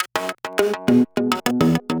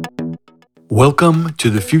Welcome to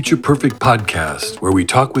the Future Perfect podcast, where we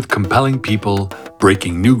talk with compelling people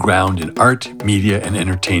breaking new ground in art, media, and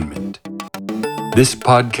entertainment. This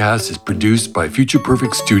podcast is produced by Future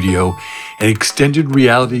Perfect Studio, an extended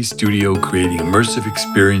reality studio creating immersive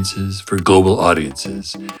experiences for global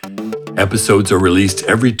audiences. Episodes are released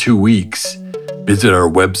every 2 weeks. Visit our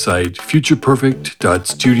website,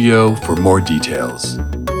 futureperfect.studio, for more details.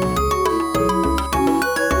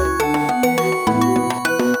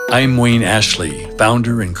 I'm Wayne Ashley,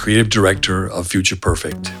 founder and creative director of Future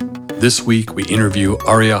Perfect. This week, we interview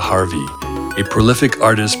Auriea Harvey, a prolific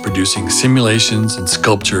artist producing simulations and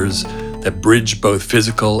sculptures that bridge both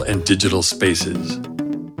physical and digital spaces.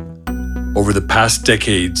 Over the past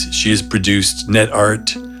decades, she has produced net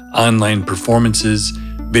art, online performances,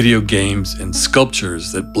 video games, and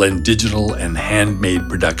sculptures that blend digital and handmade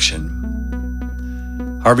production.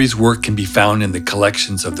 Harvey's work can be found in the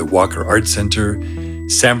collections of the Walker Art Center,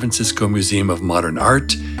 San Francisco Museum of Modern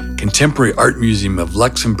Art, Contemporary Art Museum of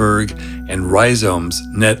Luxembourg, and Rhizome's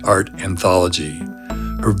Net Art Anthology.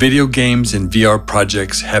 Her video games and VR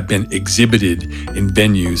projects have been exhibited in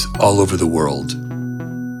venues all over the world.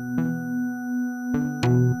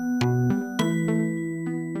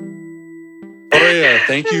 Auriea,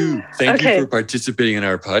 thank you for participating in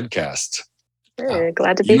our podcast.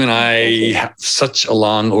 Glad to be here. You and I have such a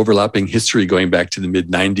long overlapping history going back to the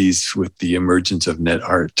mid-90s with the emergence of net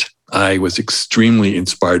art. I was extremely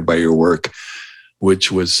inspired by your work,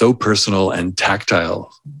 which was so personal and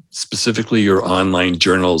tactile, specifically your online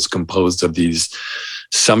journals composed of these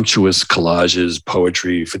sumptuous collages,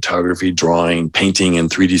 poetry, photography, drawing, painting, and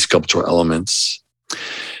 3D sculptural elements.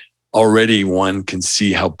 Already one can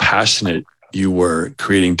see how passionate you were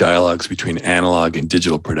creating dialogues between analog and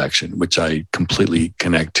digital production, which I completely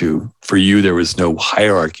connect to. For you, there was no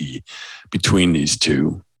hierarchy between these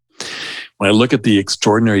two. When I look at the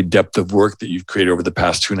extraordinary depth of work that you've created over the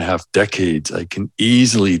past 2.5 decades, I can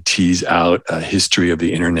easily tease out a history of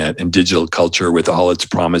the internet and digital culture with all its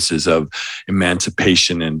promises of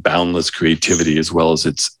emancipation and boundless creativity, as well as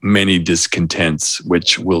its many discontents,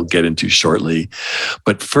 which we'll get into shortly.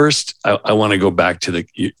 But first, I want to go back to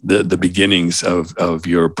the beginnings of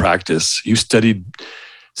your practice. You studied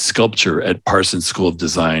sculpture at Parsons School of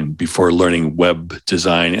Design before learning web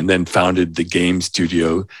design, and then founded the game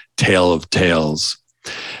studio Tale of Tales.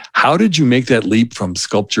 How did you make that leap from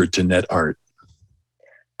sculpture to net art?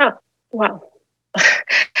 Oh, wow.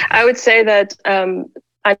 I would say that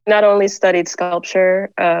I not only studied sculpture,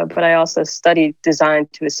 but I also studied design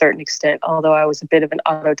to a certain extent, although I was a bit of an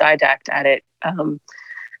autodidact at it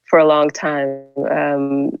for a long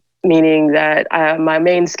time. Meaning that my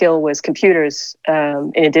main skill was computers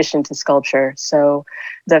in addition to sculpture. So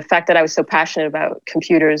the fact that I was so passionate about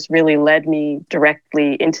computers really led me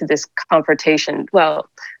directly into this confrontation. Love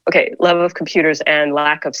of computers and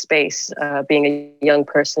lack of space, being a young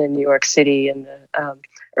person in New York City in the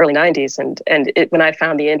early 90s. And when I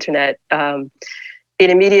found the internet,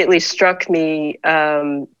 it immediately struck me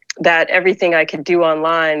that everything I could do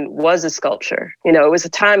online was a sculpture. You know, it was a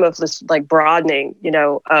time of this like broadening,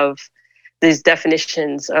 of these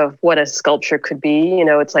definitions of what a sculpture could be. You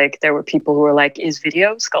know, it's like there were people who were like, is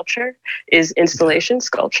video sculpture? Is installation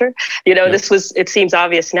sculpture? It seems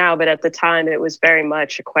obvious now, but at the time it was very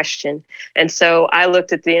much a question. And so I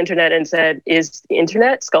looked at the internet and said, is the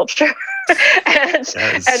internet sculpture? and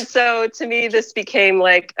so to me, this became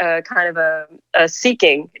like a kind of a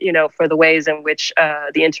seeking, for the ways in which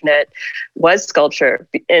the internet was sculpture.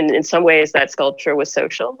 And in some ways that sculpture was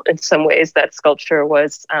social. In some ways that sculpture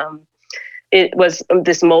was, it was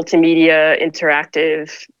this multimedia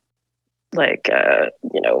interactive,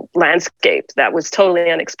 landscape that was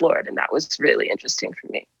totally unexplored. And that was really interesting for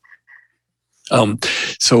me.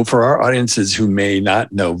 So for our audiences who may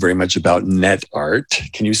not know very much about net art,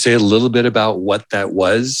 can you say a little bit about what that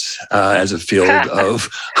was as a field of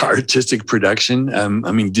artistic production?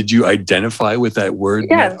 Did you identify with that word,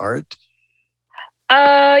 net art?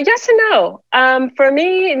 Yes and no. For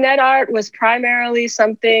me, net art was primarily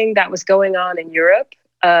something that was going on in Europe,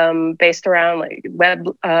 based around like web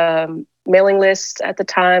mailing lists at the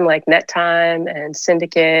time, like NetTime and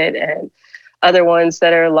Syndicate and other ones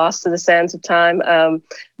that are lost to the sands of time.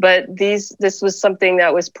 But this was something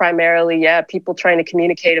that was primarily, people trying to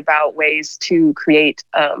communicate about ways to create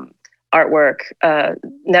artwork,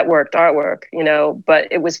 networked artwork, but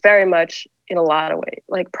it was very much in a lot of ways,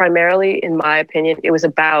 like primarily, in my opinion, it was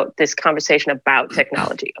about this conversation about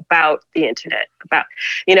technology, about the internet, about,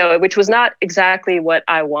 which was not exactly what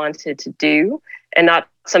I wanted to do and not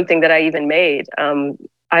something that I even made.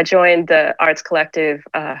 I joined the arts collective,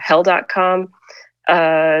 hell.com,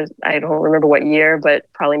 I don't remember what year, but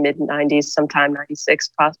probably mid 90s, sometime 96,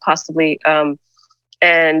 possibly.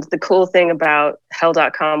 And the cool thing about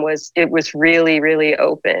hell.com was it was really, really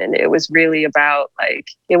open. It was really about like,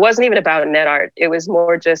 it wasn't even about net art. It was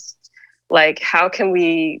more just like, how can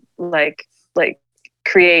we like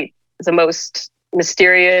create the most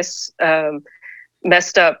mysterious,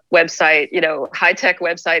 messed up website, you know, high tech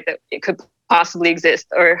website that it could possibly exist,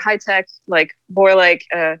 or high tech, like more like,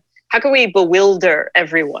 how can we bewilder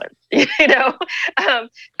everyone, you know?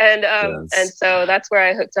 And Yes. so that's where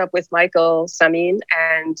I hooked up with Michael Samin,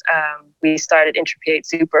 and we started Intricate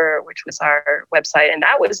Super, which was our website, and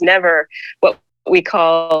that was never what we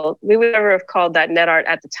would never have called that net art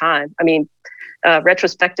at the time. I mean,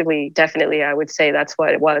 retrospectively, definitely, I would say that's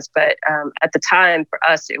what it was. But at the time, for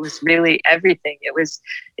us, it was really everything. It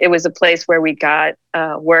was a place where we got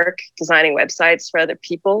work designing websites for other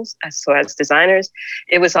people, as designers.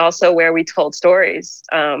 It was also where we told stories,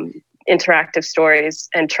 interactive stories,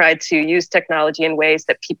 and tried to use technology in ways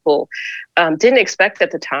that people didn't expect at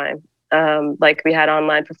the time. Like we had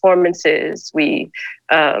online performances. We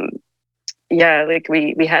had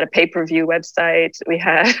a pay-per-view website.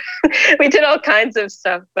 We did all kinds of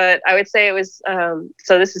stuff, but I would say it was,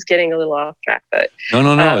 so this is getting a little off track, but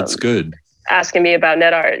No, it's good. asking me about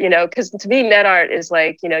net art, you know, because to me, net art is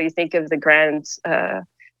like, you know, you think of the grand,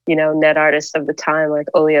 you know, net artists of the time, like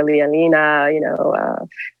Olia Lialina, you know,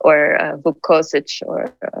 or Vuk Kosic,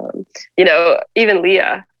 or, you know, even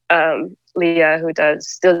Leah. Leah, who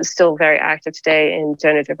does still very active today in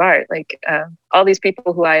generative art. Like all these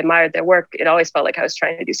people who I admired their work, it always felt like I was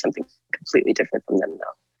trying to do something completely different from them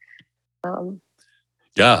though.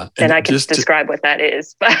 Yeah. And I can describe what that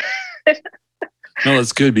is, but no,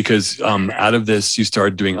 that's good, because out of this, you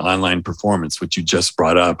started doing online performance, which you just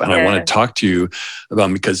brought up. And I want to talk to you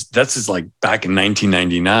about, because that's is like back in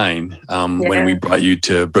 1999, when we brought you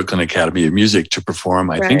to Brooklyn Academy of Music to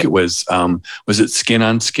perform. I think it was it Skin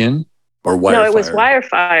on Skin? Or Wirefire? No, it was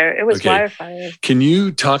Wirefire. It was Wirefire. Can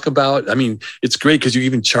you talk about, I mean, it's great because you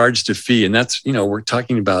even charged a fee, and that's, you know, we're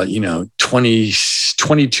talking about, you know,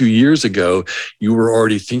 22 years ago, you were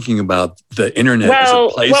already thinking about the internet as a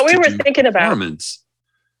place what we to were do thinking performance.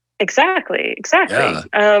 Exactly. Yeah.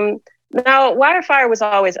 Now, Wirefire was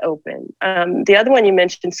always open. The other one you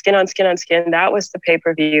mentioned, Skin on Skin on Skin, that was the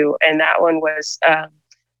pay-per-view, and that one was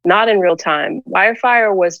not in real time.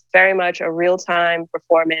 Wirefire was very much a real-time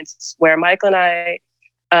performance where Michael and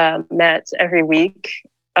I met every week.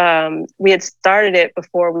 We had started it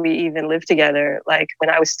before we even lived together, like when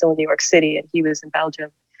I was still in New York City and he was in Belgium.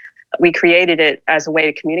 We created it as a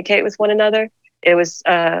way to communicate with one another. It was,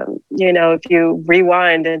 you know, if you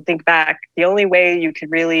rewind and think back, the only way you could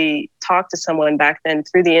really talk to someone back then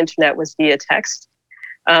through the internet was via text.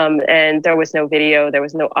 And there was no video, there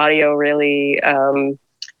was no audio really.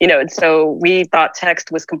 You know, and so we thought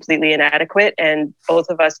text was completely inadequate, and both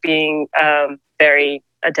of us being very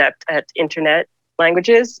adept at internet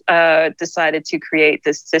languages, decided to create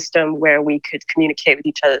this system where we could communicate with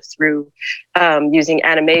each other through using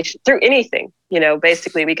animation, through anything. You know,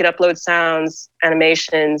 basically we could upload sounds,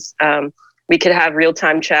 animations, we could have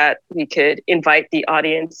real-time chat, we could invite the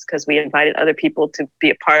audience, because we invited other people to be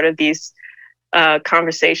a part of these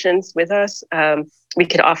conversations with us. We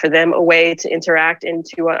could offer them a way to interact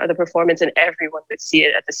into other performance, and everyone could see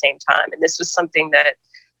it at the same time. And this was something that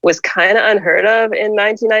was kind of unheard of in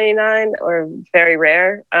 1999, or very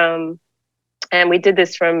rare. And we did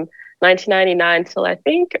this from 1999 till I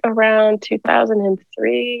think around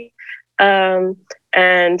 2003. And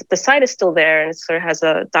the site is still there, and it sort of has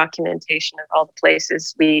a documentation of all the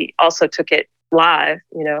places. We also took it live,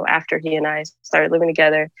 you know, after he and I started living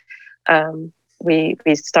together. We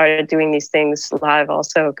started doing these things live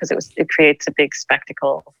also, because it creates a big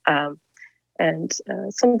spectacle, and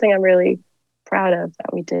something I'm really proud of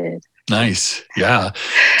that we did. Nice. Yeah.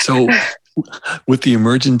 So with the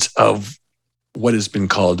emergence of what has been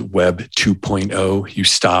called Web 2.0, you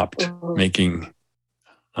stopped making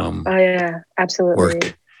absolutely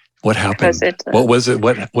work. What happened? What was it?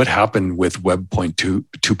 What happened with Web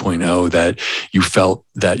 2.0 that you felt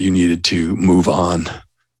that you needed to move on?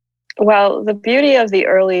 Well, the beauty of the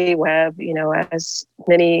early web, you know, as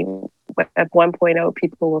many Web 1.0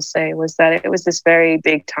 people will say, was that it was this very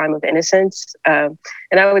big time of innocence. And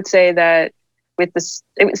I would say that with this,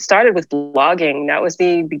 it started with blogging. That was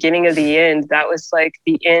the beginning of the end. That was like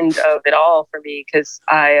the end of it all for me, because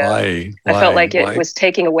I felt like it was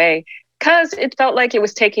taking away, because it felt like it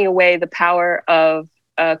was taking away the power of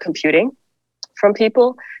computing from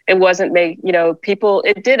people. It wasn't people,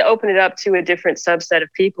 it did open it up to a different subset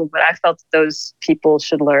of people, but I felt that those people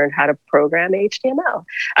should learn how to program HTML.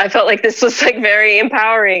 I felt like this was like very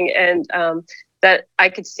empowering, and that I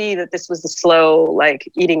could see that this was the slow,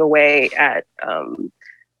 like eating away at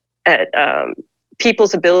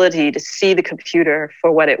people's ability to see the computer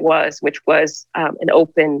for what it was, which was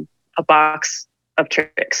a box of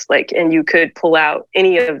tricks. Like, and you could pull out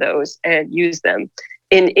any of those and use them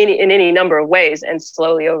in any number of ways. And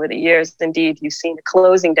slowly over the years, indeed, you've seen the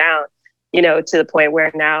closing down, to the point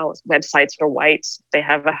where now websites are white. They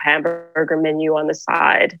have a hamburger menu on the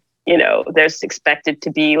side. There's expected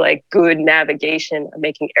to be like good navigation. I'm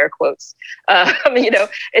making air quotes.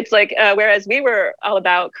 It's like, whereas we were all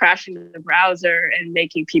about crashing the browser and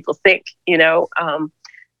making people think,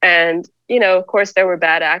 of course, there were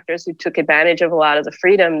bad actors who took advantage of a lot of the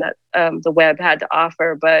freedom that the web had to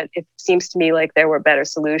offer. But it seems to me like there were better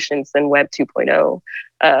solutions than Web 2.0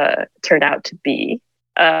 turned out to be.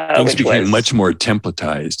 Things became much more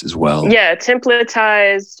templatized as well. Yeah,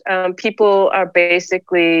 templatized. People are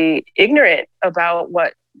basically ignorant about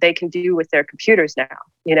what they can do with their computers now,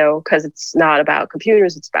 because it's not about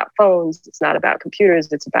computers, it's about phones. It's not about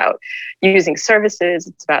computers, it's about using services.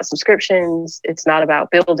 It's about subscriptions. It's not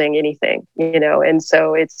about building anything, and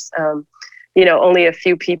so it's, only a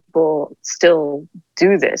few people still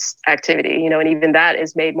do this activity, and even that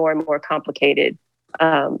is made more and more complicated.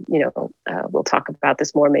 We'll talk about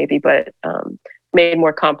this more maybe, but made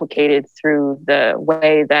more complicated through the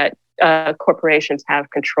way that corporations have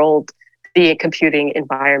controlled the computing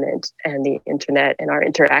environment and the internet and our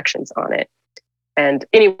interactions on it. And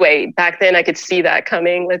anyway, back then I could see that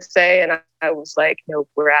coming, let's say, and I was like, no,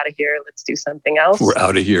 we're out of here. Let's do something else. We're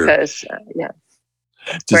out of here. Because,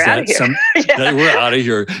 we're out of here. We're out of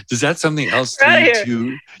here. Does that something else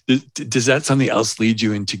does that something else lead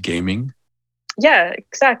you into gaming? Yeah,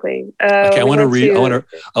 exactly. Okay, I want to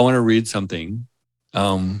read something.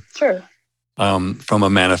 Sure. From a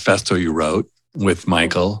manifesto you wrote with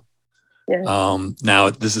Michael. Yeah. Now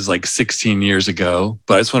this is like 16 years ago,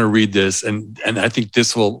 but I just want to read this, and I think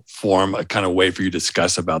this will form a kind of way for you to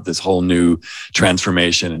discuss about this whole new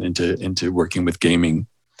transformation into working with gaming.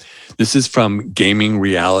 This is from Gaming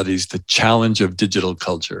Realities: The Challenge of Digital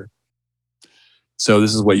Culture. So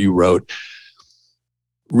this is what you wrote.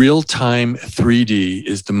 Real-time 3D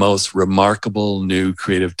is the most remarkable new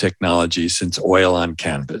creative technology since oil on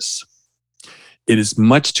canvas. It is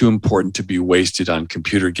much too important to be wasted on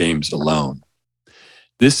computer games alone.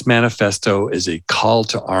 This manifesto is a call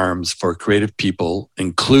to arms for creative people,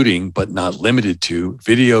 including but not limited to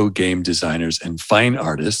video game designers and fine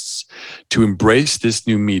artists, to embrace this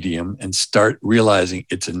new medium and start realizing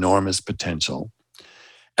its enormous potential,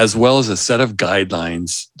 as well as a set of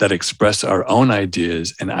guidelines that express our own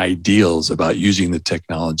ideas and ideals about using the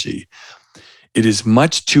technology. It is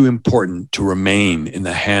much too important to remain in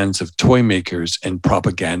the hands of toy makers and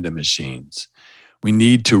propaganda machines. We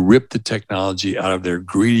need to rip the technology out of their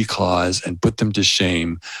greedy claws and put them to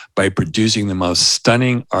shame by producing the most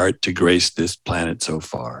stunning art to grace this planet so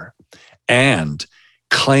far. And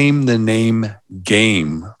claim the name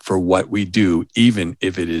game for what we do, even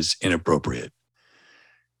if it is inappropriate.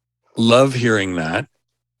 Love hearing that.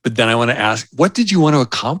 But then I want to ask, what did you want to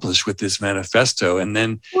accomplish with this manifesto? And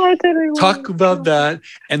then talk about that.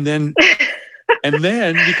 And then,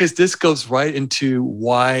 because this goes right into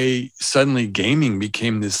why suddenly gaming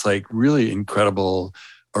became this like really incredible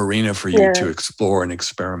arena for you to explore and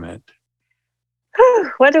experiment.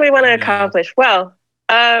 What do we want to accomplish? Well,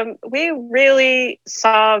 we really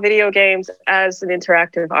saw video games as an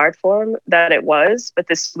interactive art form that it was, but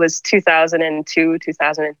this was 2002,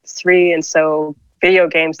 2003. And so video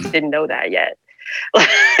games didn't know that yet,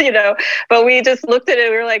 but we just looked at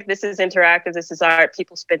it. We were like, this is interactive. This is art.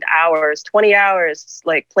 People spend hours, 20 hours,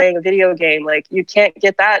 like playing a video game. Like you can't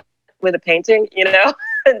get that with a painting,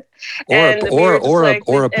 or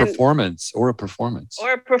a performance.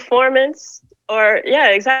 Or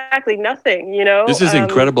exactly nothing, This is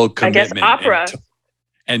incredible commitment. I guess opera.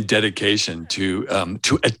 And dedication to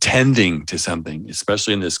attending to something,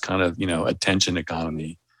 especially in this kind of, attention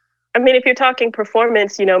economy. I mean, if you're talking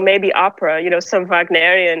performance, maybe opera, some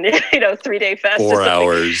Wagnerian, 3-day fest. 4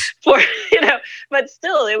 hours. But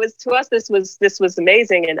still, it was, to us, this was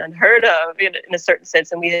amazing and unheard of in a certain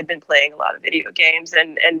sense. And we had been playing a lot of video games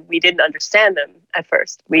and we didn't understand them at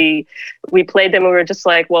first. We played them and we were just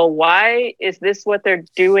like, well, why is this what they're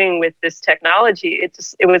doing with this technology?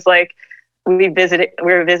 It was like we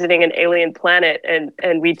were visiting an alien planet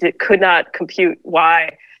and we could not compute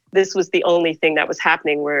why this was the only thing that was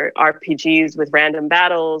happening, were RPGs with random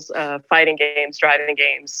battles, fighting games, driving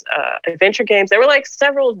games, adventure games. There were like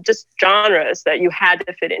several just genres that you had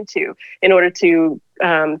to fit into in order to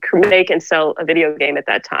make and sell a video game at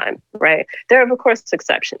that time, right? There are, of course,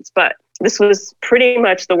 exceptions, but this was pretty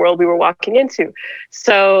much the world we were walking into.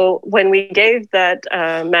 So when we gave that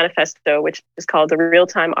manifesto, which is called the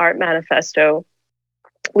Real-Time Art Manifesto,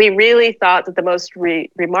 we really thought that the most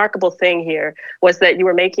remarkable thing here was that you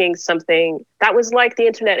were making something that was like the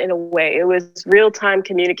internet in a way. It was real-time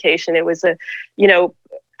communication. It was a,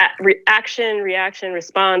 action, reaction,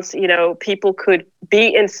 response. People could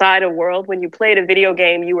be inside a world. When you played a video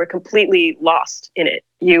game, you were completely lost in it.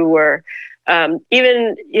 You were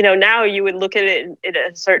even, now you would look at it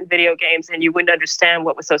in certain video games and you wouldn't understand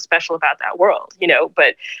what was so special about that world,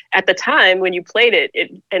 but at the time when you played it,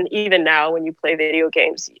 and even now when you play video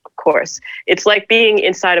games, of course, it's like being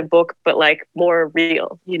inside a book, but like more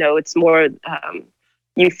real, it's more,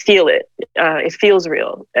 you feel it, it feels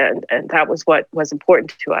real. And that was what was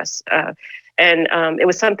important to us. And it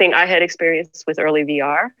was something I had experienced with early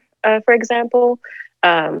VR, for example,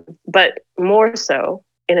 but more so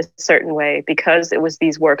in a certain way, because it was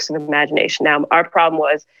these works of imagination. Now, our problem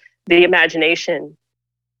was the imagination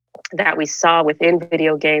that we saw within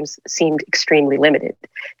video games seemed extremely limited.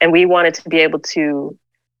 And we wanted to be able to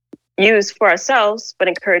use for ourselves, but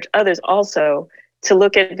encourage others also to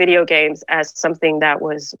look at video games as something that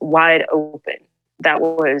was wide open, that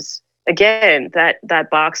was, again, that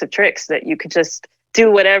box of tricks that you could just do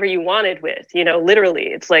whatever you wanted with, literally.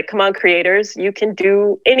 It's like, come on, creators, you can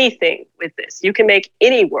do anything with this. You can make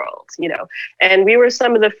any world, And we were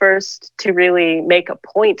some of the first to really make a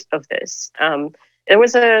point of this. There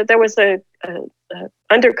was a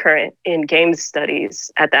undercurrent in games studies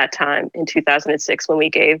at that time in 2006 when we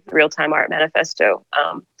gave Real-Time Art Manifesto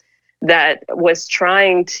that was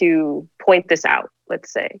trying to point this out,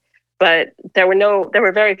 let's say. But there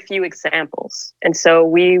were very few examples. And so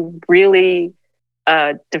we really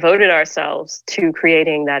devoted ourselves to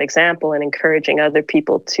creating that example and encouraging other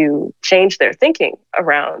people to change their thinking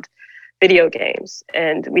around video games.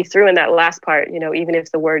 And we threw in that last part, even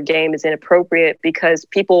if the word game is inappropriate, because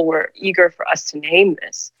people were eager for us to name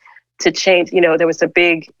this, to change. There was a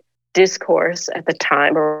big discourse at the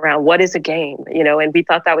time around what is a game, and we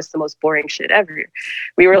thought that was the most boring shit ever.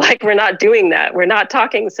 We were like, we're not doing that. We're not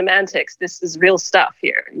talking semantics. This is real stuff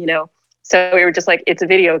here, So we were just like, it's a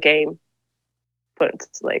video game. But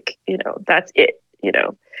it's like, that's it,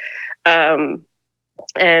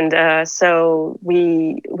 so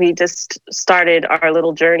we just started our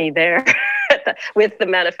little journey there with the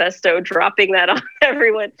manifesto, dropping that on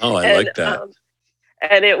everyone. Oh, I like that.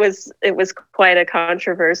 And it was quite a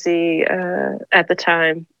controversy at the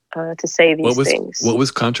time to say these things. What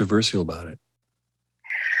was controversial about it?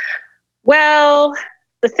 Well,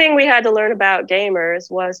 the thing we had to learn about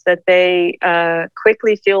gamers was that they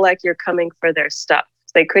quickly feel like you're coming for their stuff.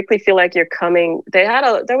 They quickly feel like you're coming. There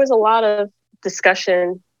was a lot of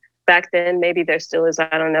discussion back then, maybe there still is,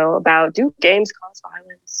 I don't know, about, do games cause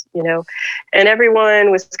violence, And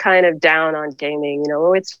everyone was kind of down on gaming,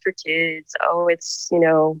 oh, it's for kids. Oh, it's,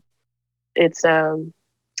 it's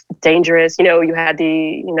dangerous. You had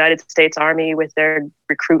the United States Army with their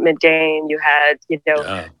recruitment game. You had,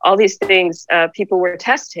 all these things. People were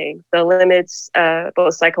testing the limits,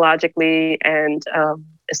 both psychologically and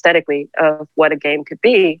aesthetically, of what a game could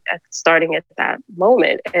be, starting at that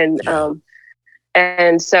moment.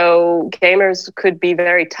 And so gamers could be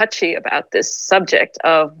very touchy about this subject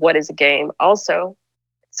of what is a game also.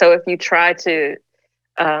 So if you try to,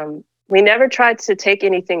 we never tried to take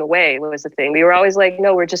anything away, was the thing. We were always like,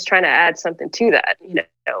 no, we're just trying to add something to that,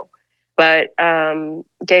 But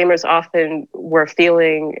gamers often were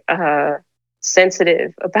feeling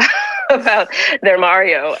sensitive about their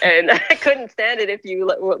Mario, and I couldn't stand it if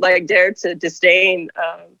you dared to disdain,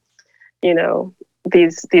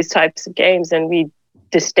 these types of games, and we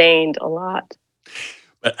disdained a lot.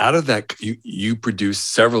 But out of that, you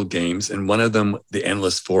produced several games, and one of them, The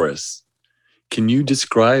Endless Forest. Can you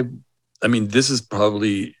describe? I mean, this is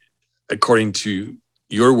probably, according to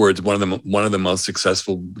your words, one of the most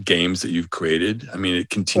successful games that you've created. I mean,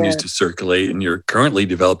 it continues to circulate, and you're currently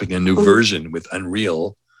developing a new version with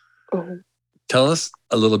Unreal. Mm-hmm. Tell us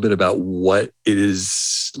a little bit about what it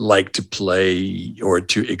is like to play or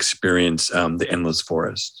to experience The Endless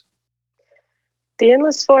Forest. The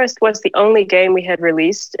Endless Forest was the only game we had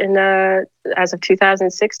released as of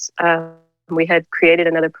 2006. We had created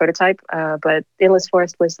another prototype, but The Endless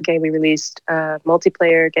Forest was the game we released,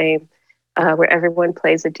 multiplayer game where everyone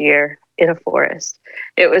plays a deer in a forest.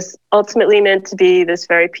 It was ultimately meant to be this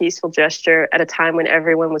very peaceful gesture at a time when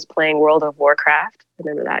everyone was playing World of Warcraft.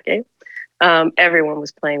 Remember that game? Everyone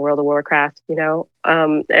was playing World of Warcraft,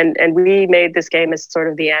 and we made this game as sort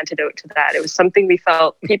of the antidote to that. It was something we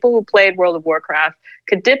felt people who played World of Warcraft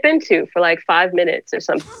could dip into for like 5 minutes or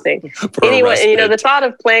something. Anyone, the thought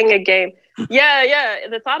of playing a game,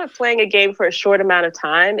 the thought of playing a game for a short amount of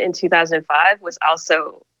time in 2005 was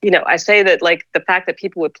also, I say that like the fact that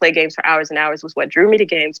people would play games for hours and hours was what drew me to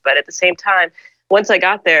games, but at the same time, once I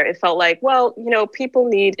got there, it felt like, well, people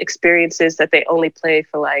need experiences that they only play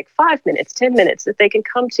for like 5 minutes, 10 minutes, that they can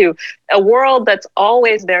come to a world that's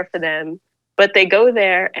always there for them. But they go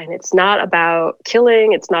there and it's not about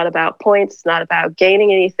killing. It's not about points. It's not about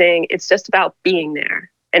gaining anything. It's just about being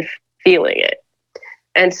there and feeling it.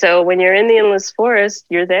 And so when you're in the endless forest,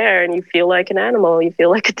 you're there and you feel like an animal. You feel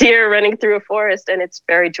like a deer running through a forest, and it's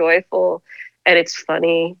very joyful and it's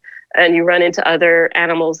funny. And you run into other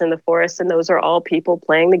animals in the forest, and those are all people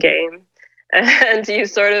playing the game. And you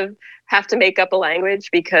sort of have to make up a language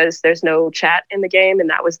because there's no chat in the game. And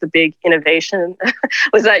that was the big innovation,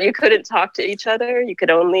 was that you couldn't talk to each other. You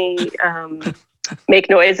could only make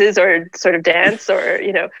noises or sort of dance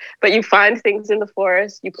but you find things in the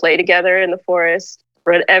forest. You play together in the forest,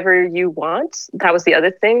 whatever you want. That was the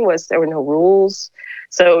other thing, was there were no rules.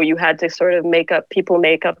 So you had to sort of make up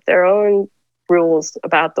their own rules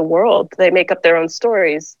about the world. They make up their own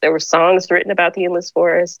stories. There were songs written about the endless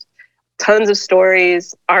forest, tons of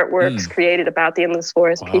stories, artworks created about the endless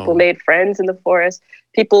forest. Wow. People made friends in the forest.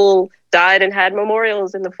 People died and had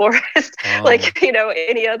memorials in the forest, like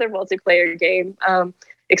any other multiplayer game,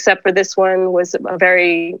 except for this one was a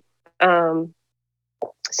very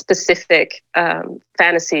specific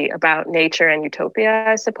fantasy about nature and utopia,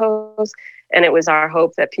 I suppose. And it was our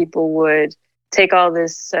hope that people would take all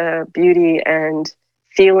this beauty and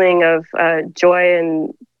feeling of joy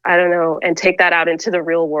and and take that out into the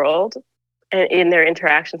real world and in their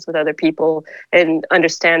interactions with other people, and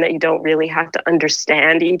understand that you don't really have to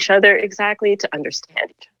understand each other exactly to understand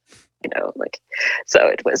each other. So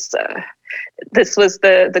it was. This was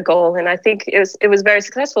the goal, and I think it was very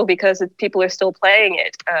successful because people are still playing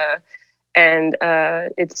it, and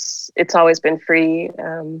it's always been free.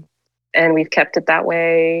 And we've kept it that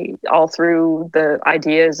way all through the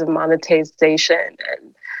ideas of monetization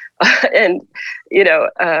and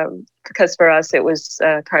because for us it was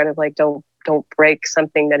kind of like don't break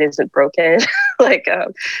something that isn't broken, like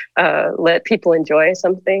let people enjoy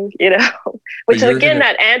something, which is again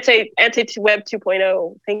that anti-web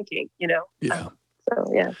 2.0 thinking, Yeah.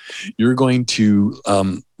 So yeah. You're going to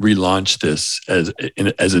relaunch this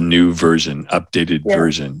as a new version, updated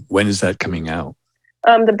version. When is that coming out?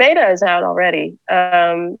 The beta is out already,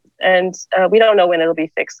 and we don't know when it'll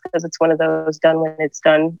be fixed because it's one of those done when it's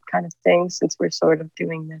done kind of things, since we're sort of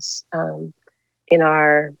doing this in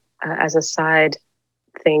our as a side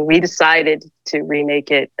thing. We decided to remake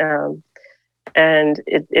it, and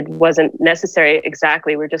it wasn't necessary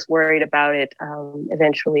exactly. We're just worried about it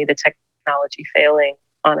eventually, the technology failing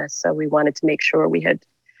on us. So we wanted to make sure we had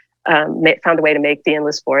found a way to make the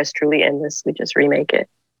Endless Forest truly endless. We just remake it.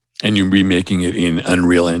 And you're remaking it in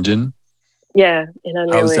Unreal Engine? Yeah, in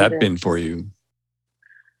Unreal Engine. How's that been for you?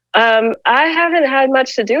 I haven't had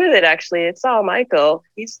much to do with it, actually. It's all Michael.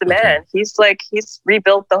 He's the man. He's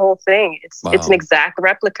rebuilt the whole thing. It's an exact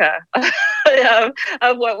replica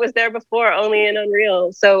of what was there before, only in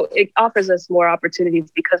Unreal. So it offers us more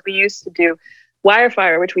opportunities because we used to do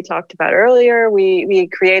Wirefire, which we talked about earlier. We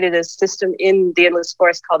created a system in the Endless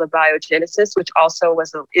Forest called a Biogenesis, which also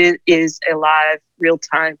is a live,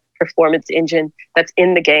 real-time performance engine that's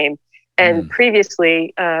in the game. And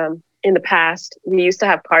previously, in the past, we used to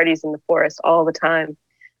have parties in the forest all the time,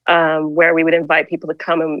 where we would invite people to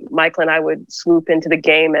come, and Michael and I would swoop into the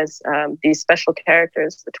game as these special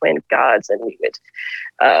characters, the twin gods, and we would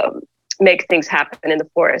make things happen in the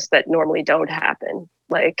forest that normally don't happen,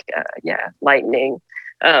 like lightning,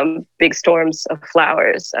 big storms of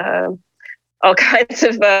flowers, all kinds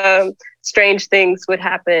of strange things would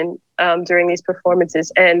happen during these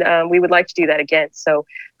performances, and we would like to do that again. So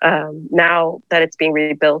now that it's being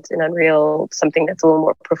rebuilt in Unreal, something that's a little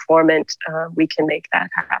more performant, we can make that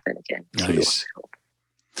happen again. Nice.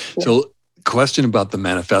 Yeah. So, question about the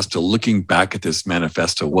manifesto. Looking back at this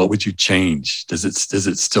manifesto, what would you change? Does it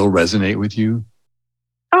still resonate with you?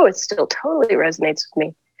 Oh, it still totally resonates with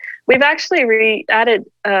me. We've actually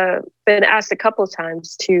been asked a couple of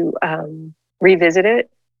times to revisit it.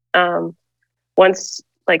 Once,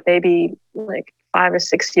 maybe 5 or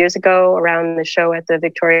 6 years ago, around the show at the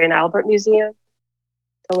Victoria and Albert Museum.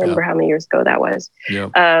 I don't remember how many years ago that was. Yeah.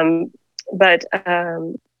 but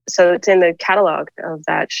so it's in the catalog of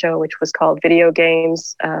that show, which was called Video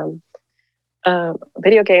Games.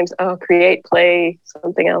 Video games. Oh, create, play,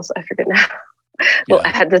 something else. I forget now. We'll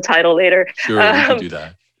add the title later. Sure, we can do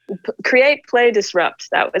that. Create, play, disrupt.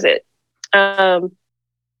 That was it. And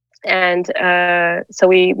so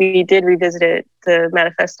we did revisit it, the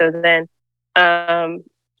manifesto then.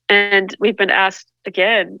 And we've been asked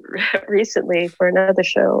again recently for another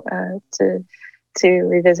show to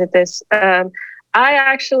revisit this. I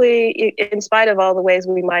actually, in spite of all the ways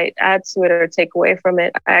we might add to it or take away from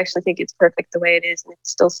it, I actually think it's perfect the way it is. And it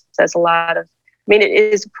still says a lot of, I mean, it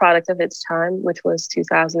is a product of its time, which was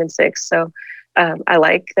 2006. So I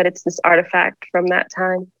like that it's this artifact from that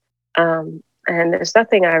time. And there's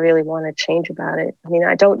nothing I really want to change about it. I mean,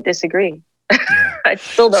 I don't disagree. Yeah. I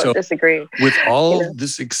still don't disagree. With all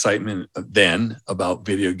this excitement then about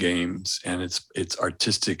video games and its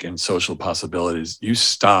artistic and social possibilities, you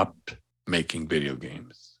stopped making video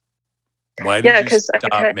games. Why did you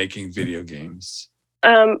stop making video games?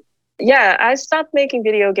 I stopped making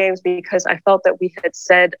video games because I felt that we had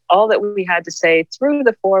said all that we had to say through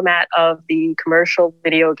the format of the commercial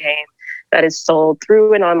video game that is sold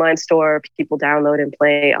through an online store, people download and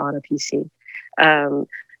play on a PC.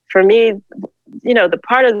 For me, the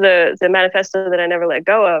part of the manifesto that I never let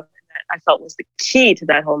go of, that I felt was the key to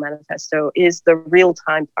that whole manifesto, is the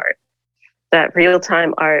real-time part. That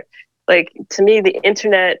real-time art. Like, to me, the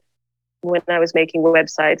internet, when I was making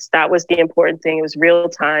websites, that was the important thing. It was real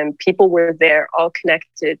time. People were there, all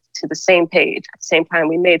connected to the same page. At the same time,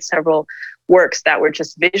 we made several works that were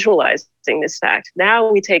just visualizing this fact.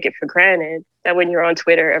 Now we take it for granted that when you're on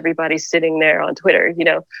Twitter, everybody's sitting there on Twitter,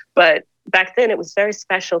 But back then it was very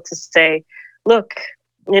special to say, look,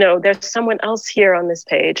 there's someone else here on this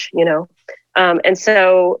page, And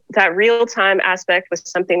so that real time aspect was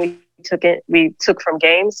something we took from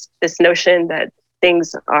games, this notion that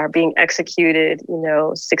things are being executed,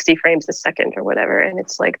 60 frames a second or whatever. And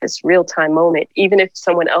it's like this real time moment. Even if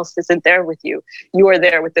someone else isn't there with you, you are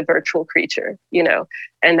there with the virtual creature,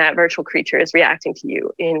 and that virtual creature is reacting to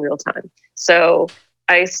you in real time. So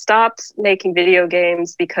I stopped making video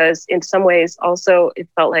games because in some ways also it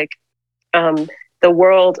felt like the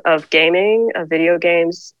world of gaming, of video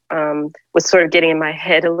games, was sort of getting in my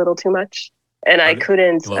head a little too much. And I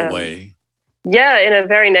couldn't... In what way? Yeah, in a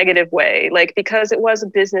very negative way, like because it was a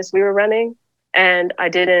business we were running, and I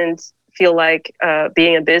didn't feel like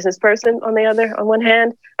being a business person on one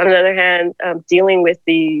hand. On the other hand, dealing with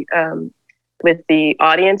the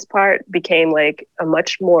audience part became like a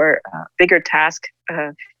much more bigger task,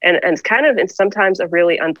 and kind of, and sometimes a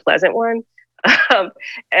really unpleasant one.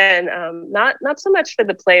 Not so much for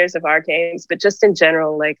the players of our games, but just in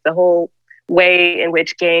general, like the whole way in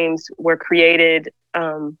which games were created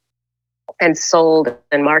and sold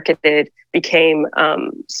and marketed became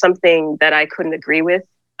something that I couldn't agree with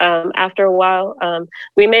after a while.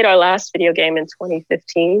 We made our last video game in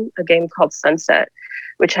 2015, a game called Sunset,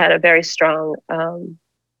 which had a very strong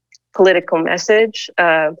political message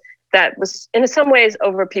that was in some ways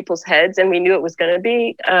over people's heads, and we knew it was going to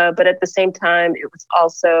be, but at the same time, it was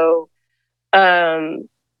also kind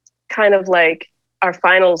of like our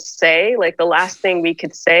final say, like the last thing we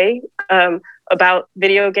could say about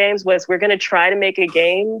video games was, we're going to try to make a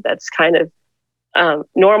game that's kind of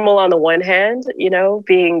normal on the one hand,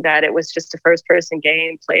 being that it was just a first-person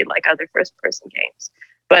game played like other first-person games.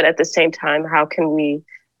 But at the same time, how can we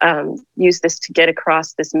use this to get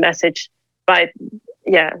across this message by,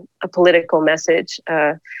 a political message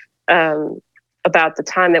about the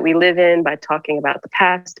time that we live in, by talking about the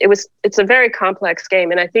past. It's a very complex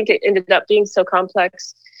game, and I think it ended up being so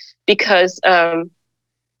complex because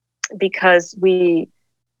we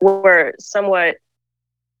were somewhat,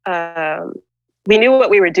 we knew what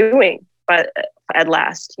we were doing, but at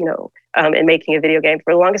last, in making a video game.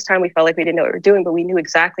 For the longest time, we felt like we didn't know what we were doing, but we knew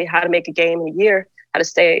exactly how to make a game in a year, how to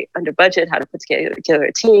stay under budget, how to put together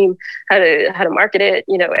a team, how to market it,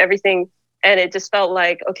 everything. And it just felt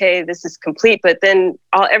like, okay, this is complete. But then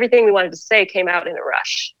everything we wanted to say came out in a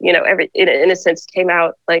rush, in a sense came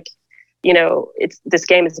out like, this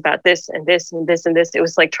game is about this and this and this and this. It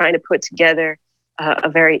was like trying to put together a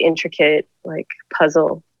very intricate like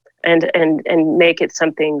puzzle and make it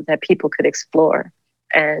something that people could explore.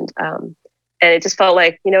 And it just felt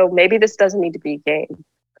like, maybe this doesn't need to be a game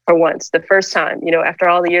for once. The first time, after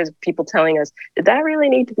all the years of people telling us, did that really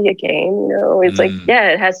need to be a game? It's like, yeah,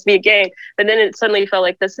 it has to be a game. But then it suddenly felt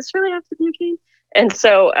like, does this really have to be a game? And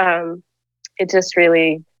so it just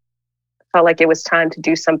really felt like it was time to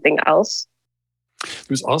do something else. There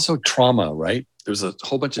was also trauma, right? There's a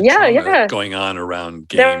whole bunch of Yeah, trauma yeah. going on around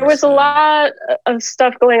There games. was a lot of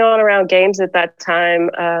stuff going on around games at that time,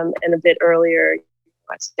 and a bit earlier.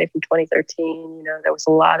 I'd say from 2013, there was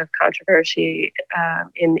a lot of controversy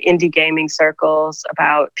in indie gaming circles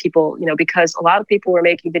about people, because a lot of people were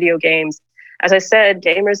making video games. As I said,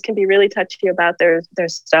 gamers can be really touchy about their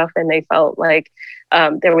stuff, and they felt like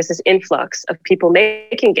there was this influx of people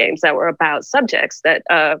making games that were about subjects that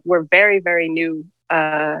were very, very new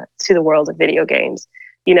to the world of video games.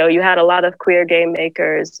 You had a lot of queer game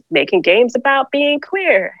makers making games about being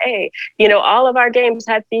queer. Hey, all of our games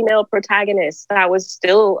had female protagonists. That was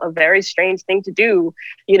still a very strange thing to do.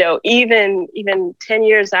 Even 10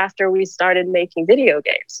 years after we started making video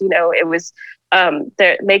games, it was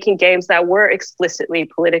they're making games that were explicitly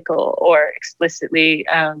political or explicitly,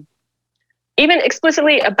 even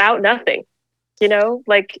explicitly about nothing.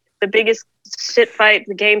 Like the biggest shit fight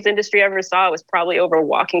the games industry ever saw was probably over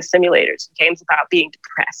walking simulators, games about being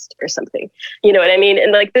depressed or something. You know what I mean?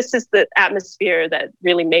 And like, this is the atmosphere that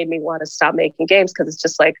really made me want to stop making games, because it's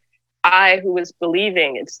just like, I, who was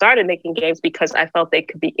believing and started making games because I felt they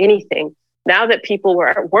could be anything. Now that people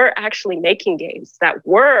were actually making games that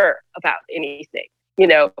were about anything,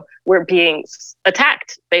 we're being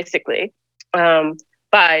attacked basically.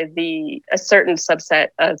 By a certain subset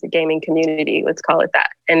of the gaming community, let's call it that.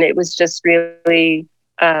 And it was just really,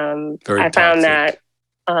 I found that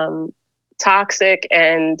toxic,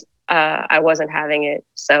 and I wasn't having it.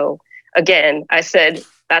 So again, I said,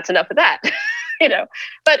 that's enough of that,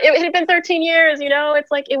 but it had been 13 years,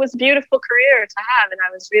 it's like, it was a beautiful career to have. And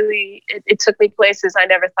I was really, it took me places I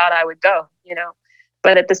never thought I would go,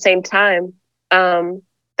 but at the same time,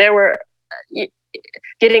 there were,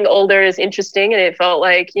 getting older is interesting, and it felt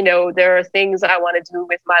like, there are things I want to do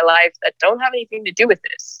with my life that don't have anything to do with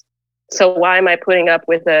this. So why am I putting up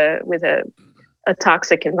with a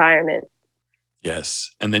toxic environment?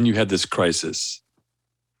 Yes. And then you had this crisis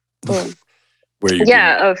where you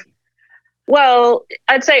well,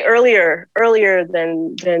 I'd say earlier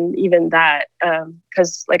than even that,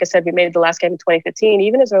 because like I said, we made the last game in 2015.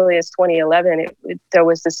 Even as early as 2011, there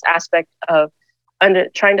was this aspect of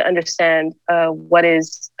trying to understand what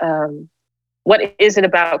is it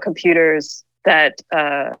about computers that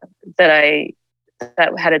had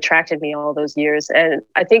attracted me all those years. And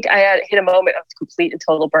I think I had hit a moment of complete and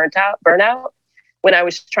total burnout when I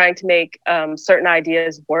was trying to make certain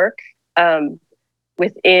ideas work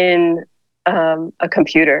within a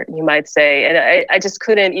computer, you might say. And I just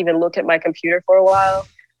couldn't even look at my computer for a while.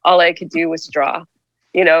 All I could do was draw.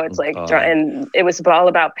 It's like, and it was all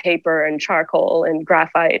about paper and charcoal and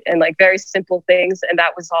graphite and like very simple things. And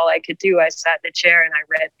that was all I could do. I sat in a chair and I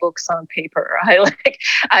read books on paper. But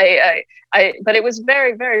it was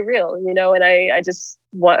very, very real, and I just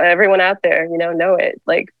want everyone out there, know it.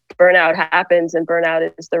 Like, burnout happens, and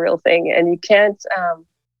burnout is the real thing. And you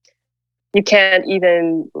can't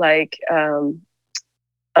even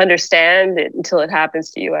understand it until it happens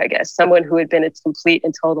to you, I guess. Someone who had been a complete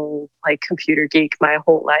and total computer geek my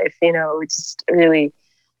whole life, it just really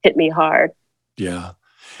hit me hard. Yeah.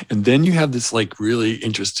 And then you have this really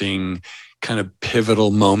interesting kind of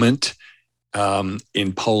pivotal moment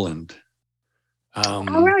in Poland.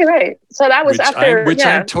 Right. So that was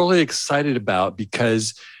I'm totally excited about,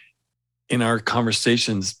 because in our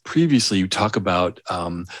conversations previously, you talk about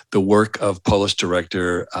the work of Polish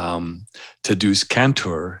director Tadeusz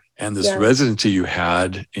Kantor and this residency you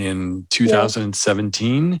had in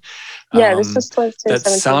 2017. Yeah, this was 2017. That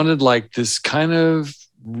sounded like this kind of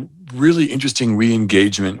really interesting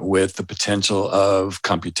re-engagement with the potential of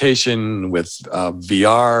computation, with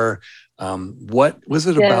VR. What was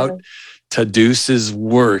it about Tadeusz's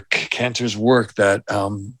work, Kantor's work, that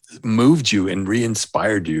moved you and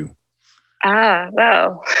re-inspired you?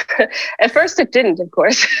 Well, at first it didn't, of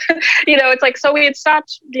course. It's like, so we had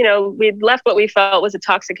stopped, we'd left what we felt was a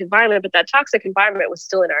toxic environment, but that toxic environment was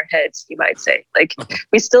still in our heads, you might say. Like,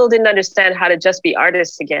 we still didn't understand how to just be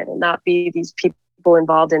artists again and not be these people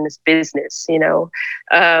involved in this business,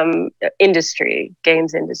 industry,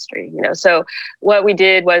 games industry, So what we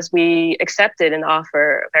did was we accepted an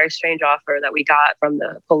offer, a very strange offer that we got from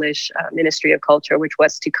the Polish Ministry of Culture, which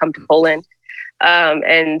was to come to Poland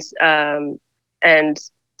and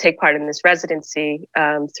take part in this residency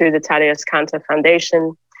through the Tadeusz Kantor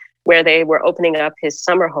Foundation, where they were opening up his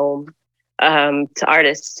summer home to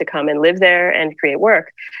artists to come and live there and create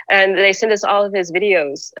work. And they sent us all of his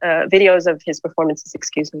videos of his performances,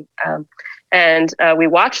 and we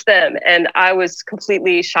watched them, and I was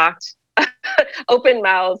completely shocked,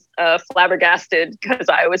 open-mouthed, flabbergasted, because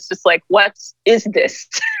I was just like, what is this?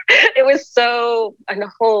 It was so a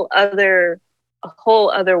whole other a whole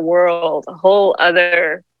other world, a whole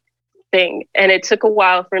other thing. And it took a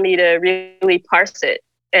while for me to really parse it.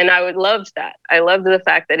 And I would love that. I loved the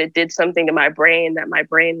fact that it did something to my brain that my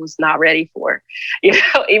brain was not ready for. You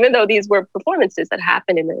know, even though these were performances that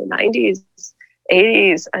happened in the 90s,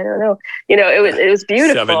 80s, I don't know. You know, it was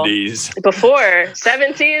beautiful. 70s. Before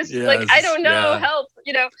 70s, Yes, like I don't know, yeah. help,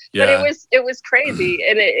 you know. Yeah. But it was crazy.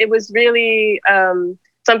 And it was really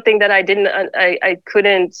something that I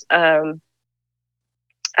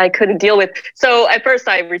couldn't deal with. So at first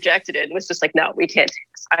I rejected it and was just like, no, we can't do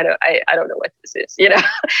this. I don't know what this is, you know.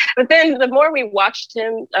 But then the more we watched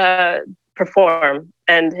him perform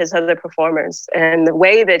and his other performers, and the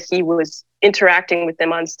way that he was interacting with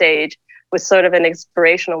them on stage was sort of an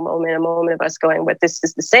inspirational moment, a moment of us going, "What this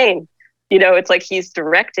is the same." You know, it's like he's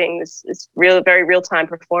directing this real, very real-time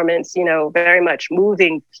performance, you know, very much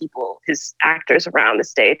moving people, his actors around the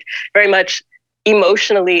stage, very much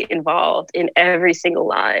emotionally involved in every single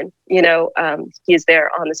line. You know, he is there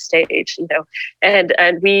on the stage, you know,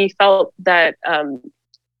 and we felt that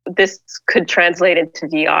this could translate into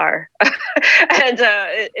VR. And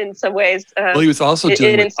in some ways, well, he was also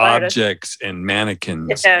dealing with inspired objects and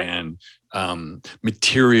mannequins Yeah. and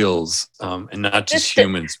materials, and not just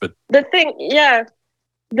humans, but the thing, yeah.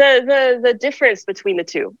 The difference between the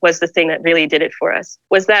two was the thing that really did it for us,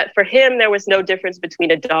 was that for him, there was no difference between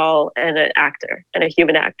a doll and an actor and a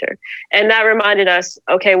human actor. And that reminded us,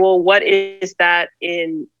 okay, well, what is that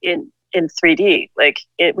in 3D? Like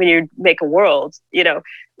when you make a world, you know,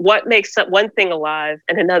 what makes one thing alive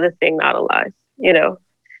and another thing not alive, you know?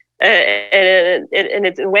 And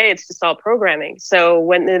it's, in a way, it's just all programming. So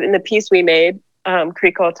when in the piece we made,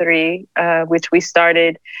 Krikotori, which we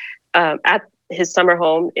started at his summer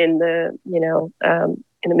home in the, you know,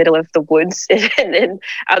 in the middle of the woods in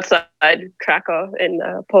outside Krakow in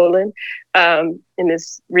Poland, in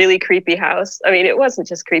this really creepy house. I mean, it wasn't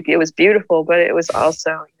just creepy; it was beautiful, but it was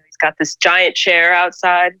also, you know, he's got this giant chair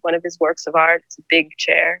outside, one of his works of art. It's a big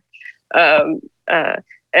chair, and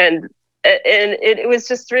it was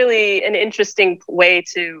just really an interesting way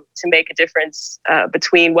to make a difference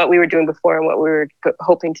between what we were doing before and what we were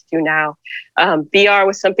hoping to do now. VR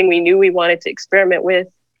was something we knew we wanted to experiment with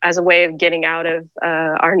as a way of getting out of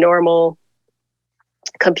our normal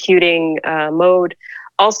computing mode.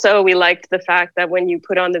 Also, we liked the fact that when you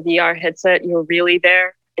put on the VR headset, you're really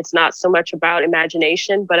there. It's not so much about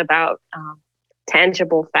imagination, but about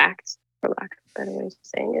tangible facts, for lack of a better way of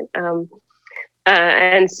saying it.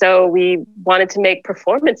 And so we wanted to make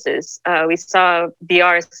performances. We saw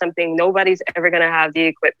VR as something nobody's ever going to have the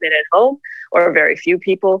equipment at home, or very few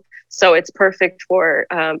people. So it's perfect for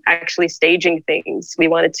actually staging things. We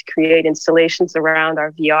wanted to create installations around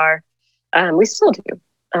our VR. We still do.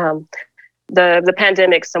 The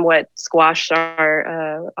pandemic somewhat squashed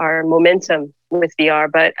our momentum with VR,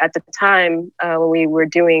 but at the time when we were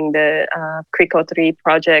doing the Krikotori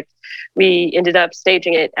project, we ended up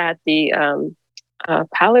staging it at the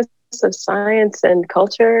Palace of Science and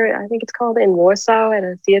Culture, I think it's called, in Warsaw, at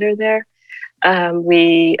a theater there.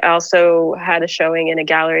 We also had a showing in a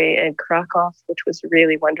gallery in Krakow, which was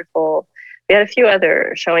really wonderful. We had a few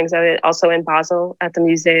other showings of it, also in Basel at the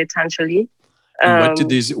Musée Tancholi. What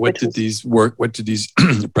did these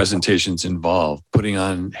presentations involve? Putting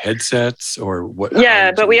on headsets or what?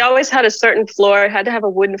 Yeah, but we always had a certain floor. It had to have a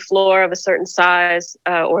wooden floor of a certain size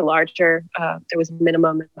or larger. There was a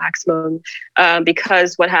minimum and maximum,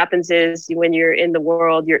 because what happens is when you're in the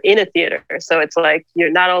world, you're in a theater. So it's like you're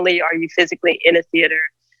not only are you physically in a theater,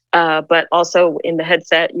 but also in the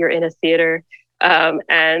headset, you're in a theater.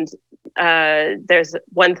 And there's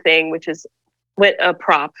one thing, which is with a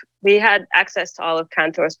prop. We had access to all of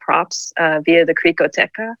Cantor's props via the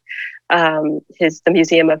Krikoteca, the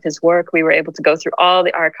museum of his work. We were able to go through all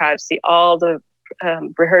the archives, see all the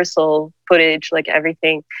rehearsal footage, like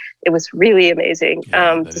everything. It was really amazing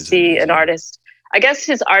to see an artist. I guess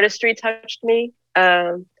his artistry touched me.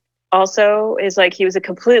 Also, is like he was a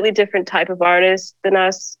completely different type of artist than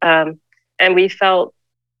us, and we felt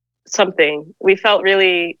something. We felt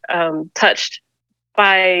really touched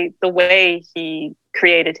by the way he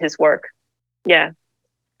created his work. Yeah.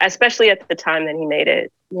 Especially at the time that he made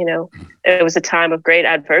it, you know, it was a time of great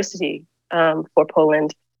adversity for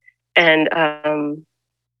Poland. And I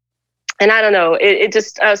don't know, it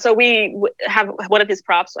just, so we have one of his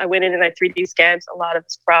props. I went in and I 3D scanned a lot of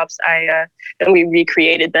his props. And we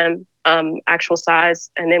recreated them actual size.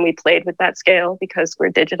 And then we played with that scale because we're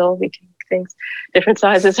digital. We can make things different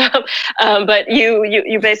sizes. But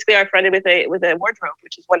you basically are fronted with a wardrobe,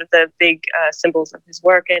 which is one of the big symbols of his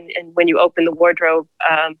work. And when you open the wardrobe,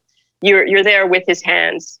 you're there with his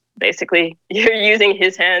hands basically. You're using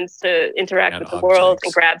his hands to interact with the objects. world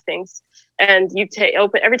and grab things. And you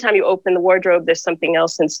every time you open the wardrobe, there's something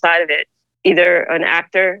else inside of it, either an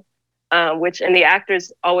actor, and the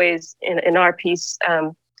actors always in our piece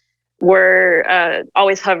were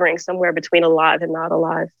always hovering somewhere between alive and not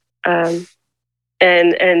alive.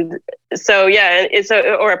 And so, yeah,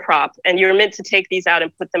 or a prop, and you're meant to take these out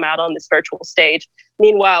and put them out on this virtual stage.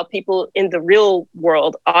 Meanwhile, people in the real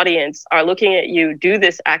world audience are looking at you do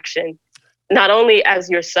this action, not only as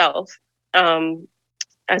yourself,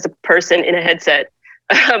 as a person in a headset,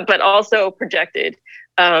 but also projected.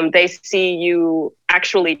 They see you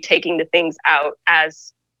actually taking the things out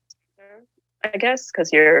as, I guess,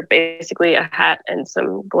 because you're basically a hat and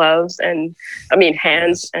some gloves and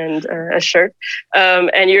hands and a shirt.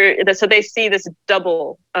 So they see this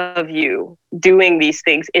double of you doing these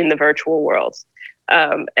things in the virtual world.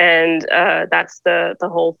 That's the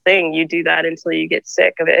whole thing. You do that until you get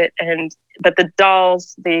sick of it. But the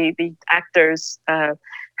dolls, the actors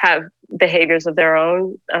have behaviors of their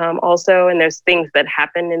own also. And there's things that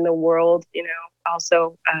happen in the world,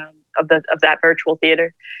 also of that virtual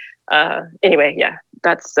theater. Anyway, yeah,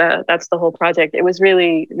 that's the whole project. It was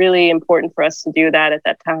really, really important for us to do that at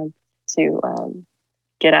that time to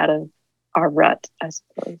get out of our rut, I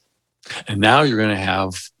suppose. And now you're going to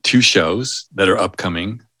have 2 shows that are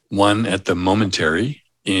upcoming. One at the Momentary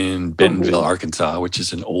in Bentonville, Arkansas, which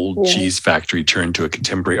is an old cheese factory turned to a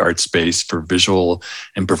contemporary art space for visual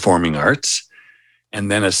and performing arts. And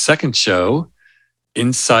then a second show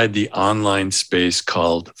inside the online space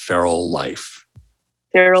called Feral Life.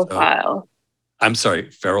 Feral File. I'm sorry,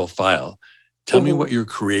 Feral File. Tell me what you're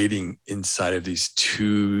creating inside of these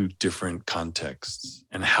 2 different contexts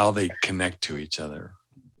and how they connect to each other.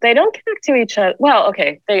 They don't connect to each other. Well,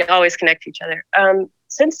 okay, they always connect to each other.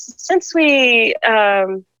 Since we,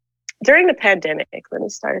 during the pandemic, let me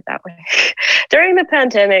start it that way. During the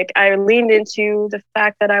pandemic, I leaned into the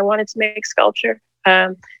fact that I wanted to make sculpture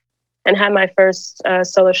and had my first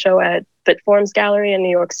solo show at Bitforms Gallery in New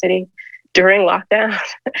York City during lockdown,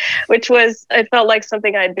 which it felt like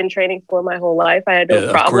something I'd been training for my whole life. I had no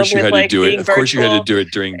problem with Of course you had to do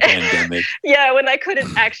it during pandemic. Yeah, when I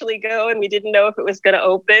couldn't actually go and we didn't know if it was going to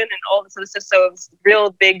open and all this other stuff. So it was a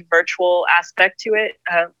real big virtual aspect to it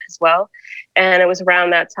as well. And it was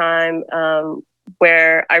around that time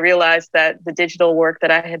where I realized that the digital work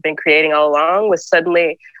that I had been creating all along was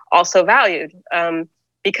suddenly also valued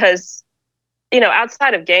because,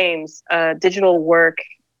 outside of games, digital work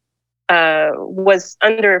was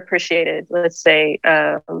underappreciated, let's say,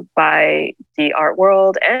 by the art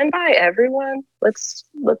world and by everyone. Let's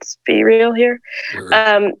be real here. Sure.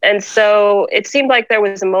 And so it seemed like there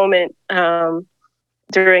was a moment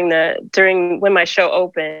during when my show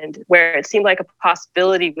opened where it seemed like a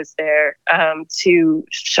possibility was there to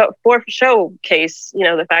showcase,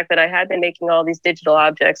 the fact that I had been making all these digital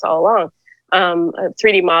objects all along.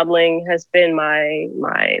 3D modeling has been my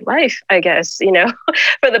life, I guess,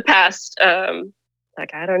 for the past,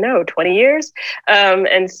 20 years.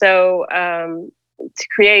 And so to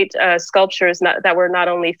create sculptures that were not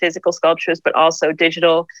only physical sculptures, but also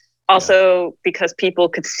digital, because people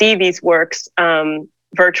could see these works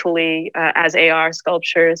virtually as AR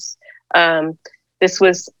sculptures. This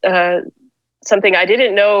was something I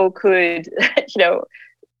didn't know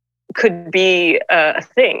could be a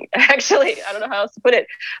thing. Actually, I don't know how else to put it,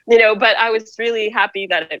 but I was really happy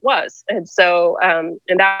that it was. And so, and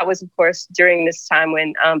that was, of course, during this time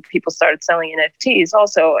when people started selling NFTs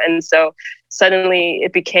also. And so suddenly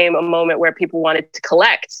it became a moment where people wanted to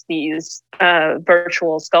collect these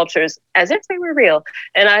virtual sculptures as if they were real.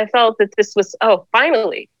 And I felt that this was,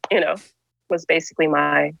 finally, was basically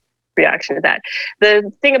my reaction to that.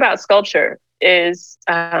 The thing about sculpture is,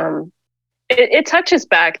 it touches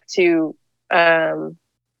back to,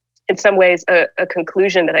 in some ways, a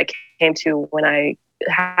conclusion that I came to when I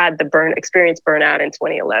had the burnout in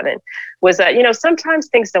 2011, was that, sometimes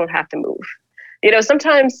things don't have to move.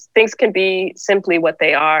 Sometimes things can be simply what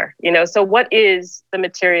they are. So what is the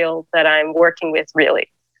material that I'm working with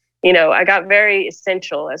really? I got very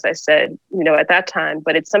essential, as I said, at that time,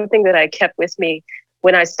 but it's something that I kept with me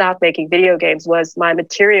when I stopped making video games. Was my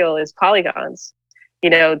material is polygons.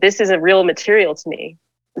 This is a real material to me.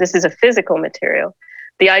 This is a physical material.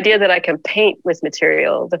 The idea that I can paint with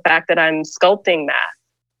material, the fact that I'm sculpting math,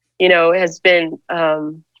 has been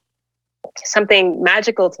something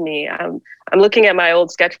magical to me. I'm looking at my old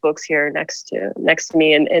sketchbooks here next to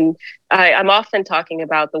me, and I'm often talking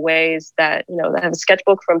about the ways that, I have a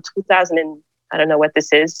sketchbook from 2000 and I don't know what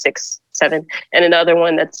this is, 6, 7, and another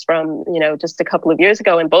one that's from, just a couple of years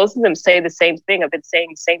ago. And both of them say the same thing. I've been saying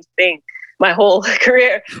the same thing my whole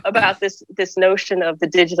career about this notion of the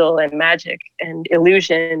digital and magic and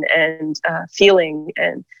illusion and feeling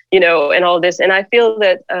and and all this. And I feel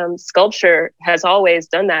that sculpture has always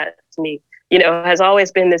done that to me. Has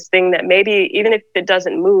always been this thing that maybe even if it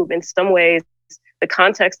doesn't move, in some ways, the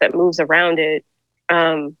context that moves around it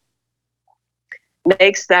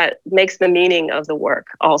makes the meaning of the work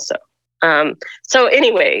also. So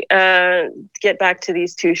anyway, get back to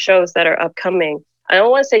these two shows that are upcoming. I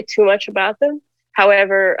don't want to say too much about them.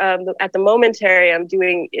 However, at the Momentary, I'm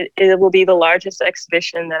doing it will be the largest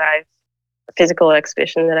physical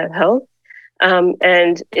exhibition that I've held.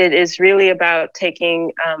 And it is really about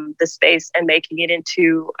taking the space and making it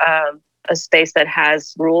into a space that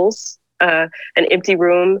has rules, an empty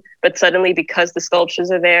room, but suddenly because the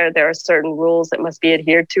sculptures are there are certain rules that must be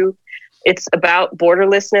adhered to. It's about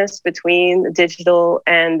borderlessness between the digital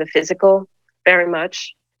and the physical, very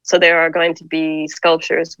much. So there are going to be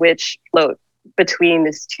sculptures which float between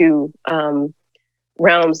these two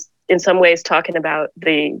realms, in some ways talking about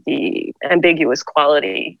the ambiguous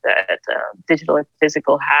quality that digital and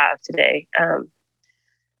physical have today,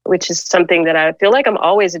 which is something that I feel like I'm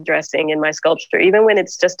always addressing in my sculpture, even when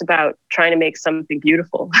it's just about trying to make something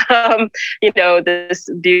beautiful. This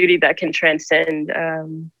beauty that can transcend,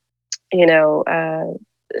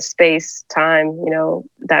 space, time,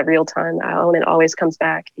 that real time element always comes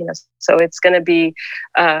back, so it's going to be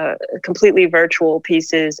completely virtual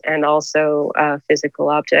pieces and also physical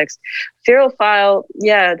objects. Ferophile,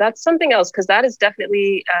 yeah, that's something else, because that is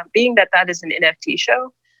definitely, being that is an NFT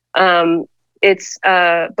show, it's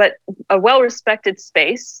but a well-respected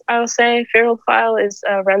space, I'll say. Ferophile is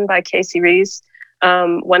run by Casey Rees,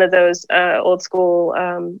 one of those old school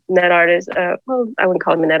net artists, well, I wouldn't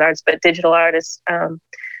call him a net artist, but digital artist,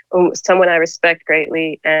 someone I respect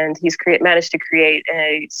greatly. And he's managed to create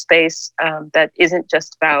a space that isn't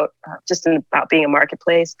just about being a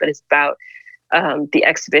marketplace, but it's about the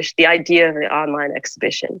exhibition, the idea of the online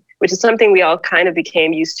exhibition, which is something we all kind of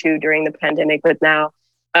became used to during the pandemic. But now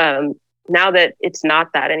that it's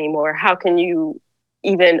not that anymore, how can you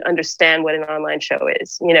even understand what an online show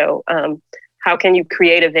is? How can you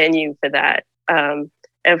create a venue for that?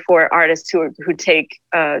 And for artists who take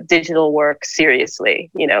digital work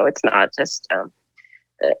seriously, it's not just,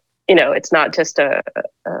 it's not just how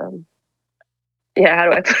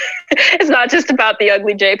do I put it? It's not just about the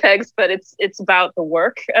ugly JPEGs, but it's about the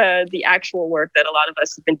work, the actual work that a lot of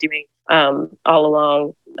us have been doing all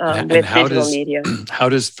along with digital media. How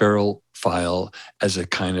does Ferophile as a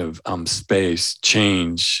kind of space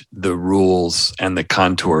change the rules and the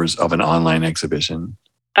contours of an online exhibition?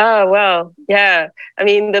 Oh, well, yeah. I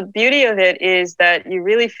mean, the beauty of it is that you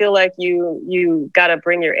really feel like you got to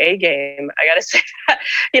bring your A game. I got to say that,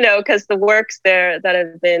 because the works there that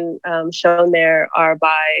have been shown there are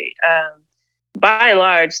by and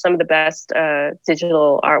large some of the best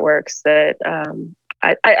digital artworks that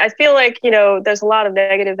I feel like, there's a lot of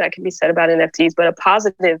negative that can be said about NFTs, but a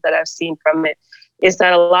positive that I've seen from it is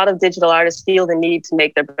that a lot of digital artists feel the need to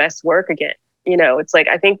make their best work again. It's like,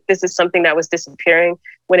 I think this is something that was disappearing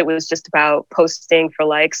when it was just about posting for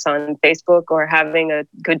likes on Facebook or having a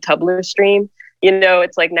good Tumblr stream.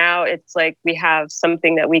 It's like now it's like we have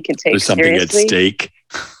something that we can take seriously. There's something at stake.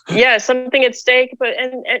 Yeah, something at stake, but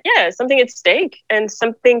something at stake and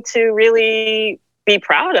something to really be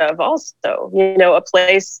proud of also. A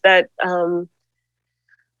place that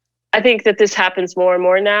I think that this happens more and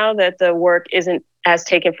more now, that the work isn't as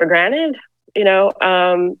taken for granted.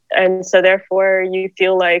 And so therefore you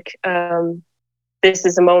feel like this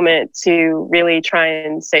is a moment to really try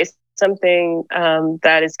and say something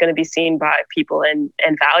that is going to be seen by people and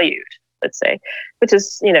valued, let's say, which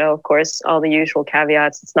is, of course, all the usual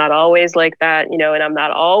caveats. It's not always like that, and I'm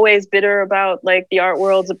not always bitter about like the art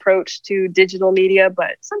world's approach to digital media,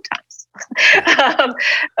 but sometimes.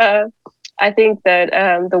 I think that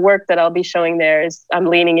the work that I'll be showing there is I'm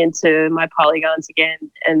leaning into my polygons again,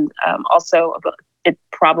 and also it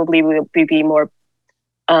probably will be more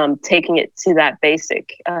taking it to that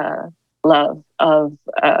basic love of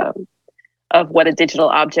what a digital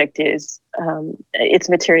object is, its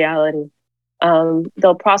materiality.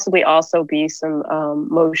 There'll possibly also be some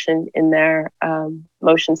motion in there,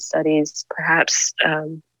 motion studies, perhaps.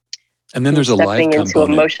 And then there's a live component. Into a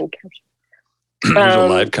motion capture. There's a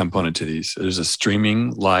live component to these. There's a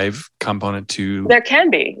streaming live component to. There can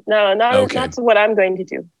be. No, not to what I'm going to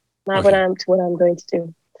do. Not what I'm going to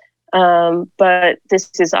do. But this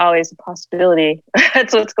is always a possibility.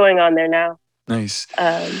 That's what's going on there now. Nice.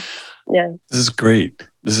 Yeah. This is great.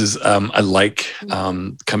 This is, I like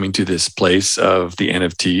coming to this place of the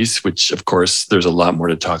NFTs, which of course there's a lot more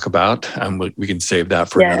to talk about. We can save that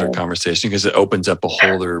for another conversation because it opens up a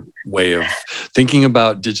whole other way of thinking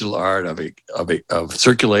about digital art, of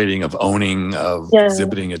circulating, of owning, of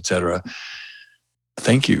exhibiting, etc.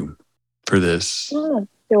 Thank you for this. Oh,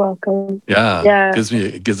 you're welcome. Yeah.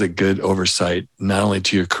 It gives a good oversight, not only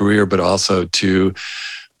to your career, but also to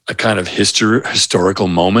a kind of historical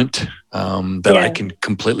moment that I can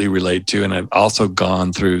completely relate to. And I've also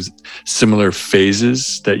gone through similar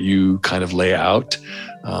phases that you kind of lay out.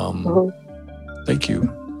 Thank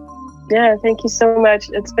you. Yeah, thank you so much.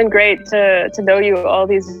 It's been great to know you all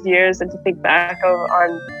these years and to think back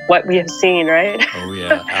on what we have seen, right? Oh,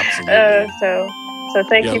 yeah, absolutely. So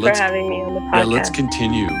thank you for having me on the podcast. Yeah, let's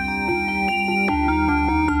continue.